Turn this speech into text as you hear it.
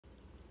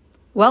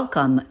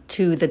Welcome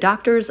to the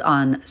Doctors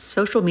on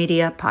Social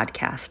Media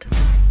podcast.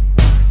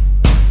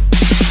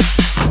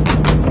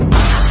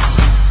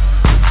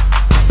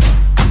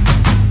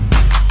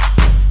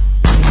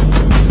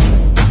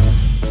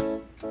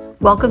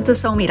 Welcome to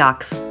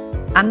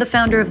SoMeDocs. I'm the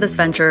founder of this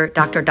venture,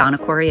 Dr. Donna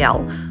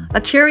Coriel,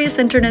 a curious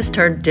internist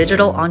turned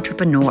digital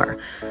entrepreneur.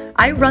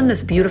 I run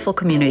this beautiful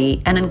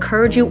community and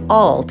encourage you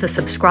all to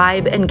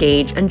subscribe,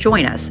 engage, and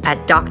join us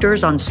at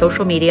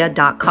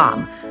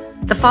doctorsonsocialmedia.com.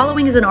 The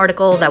following is an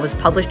article that was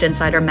published in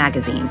Insider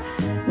Magazine,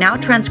 now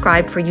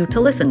transcribed for you to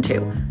listen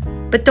to.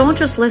 But don't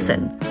just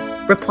listen.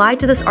 Reply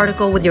to this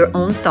article with your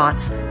own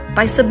thoughts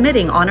by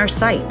submitting on our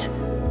site,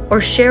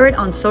 or share it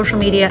on social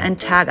media and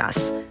tag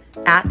us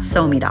at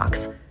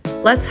SoMeDocs.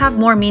 Let's have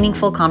more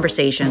meaningful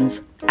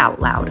conversations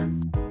out loud.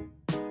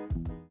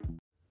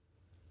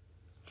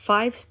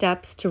 5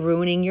 Steps to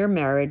Ruining Your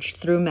Marriage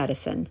Through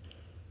Medicine,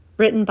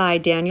 written by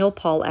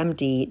Paull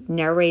MD,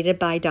 narrated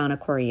by Donna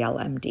Coriel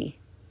MD.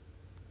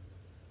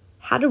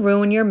 How to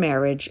ruin your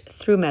marriage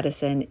through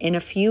medicine in a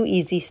few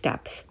easy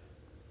steps.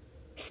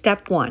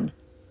 Step 1.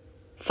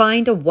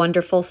 Find a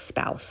wonderful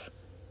spouse.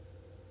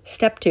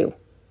 Step 2.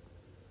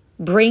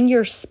 Bring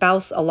your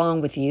spouse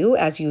along with you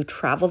as you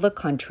travel the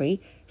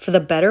country for the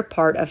better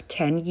part of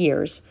 10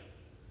 years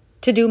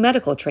to do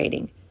medical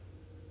training.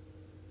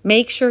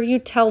 Make sure you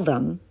tell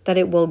them that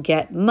it will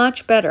get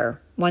much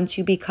better once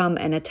you become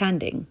an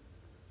attending.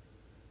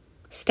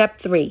 Step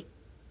 3.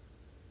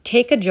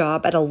 Take a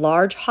job at a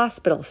large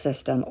hospital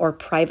system or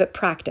private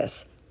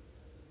practice.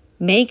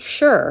 Make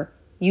sure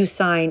you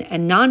sign a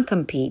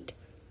non-compete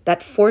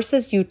that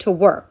forces you to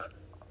work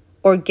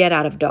or get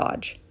out of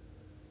Dodge.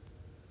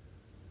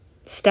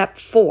 Step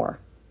 4.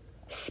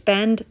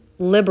 Spend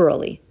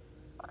liberally.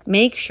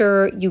 Make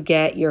sure you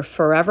get your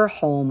forever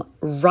home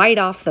right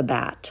off the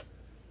bat.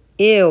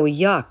 Ew,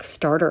 yuck,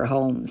 starter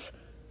homes.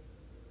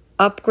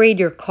 Upgrade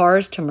your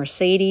cars to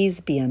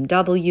Mercedes,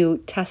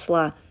 BMW,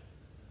 Tesla.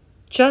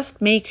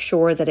 Just make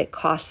sure that it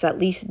costs at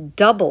least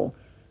double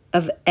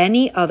of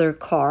any other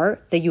car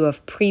that you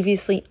have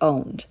previously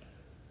owned.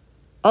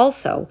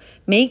 Also,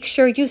 make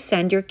sure you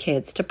send your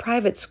kids to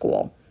private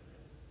school.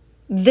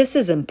 This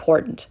is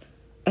important,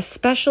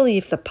 especially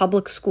if the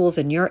public schools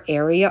in your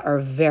area are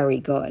very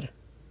good.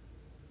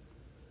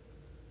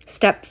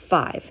 Step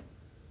 5.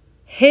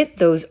 Hit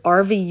those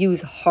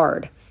RVUs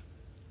hard.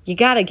 You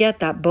gotta get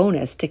that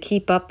bonus to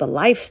keep up the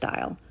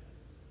lifestyle.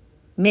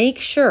 Make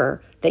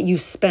sure that you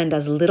spend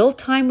as little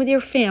time with your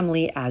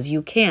family as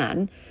you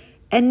can,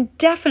 and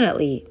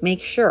definitely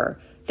make sure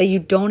that you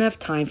don't have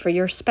time for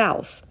your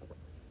spouse.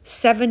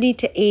 70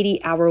 to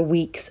 80-hour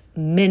weeks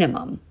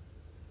minimum.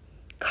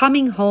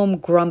 Coming home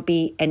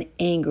grumpy and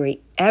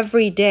angry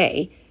every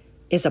day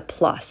is a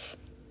plus.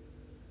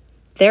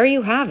 There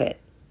you have it.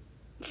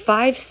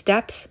 5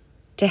 steps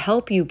to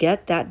help you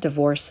get that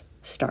divorce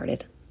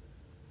started.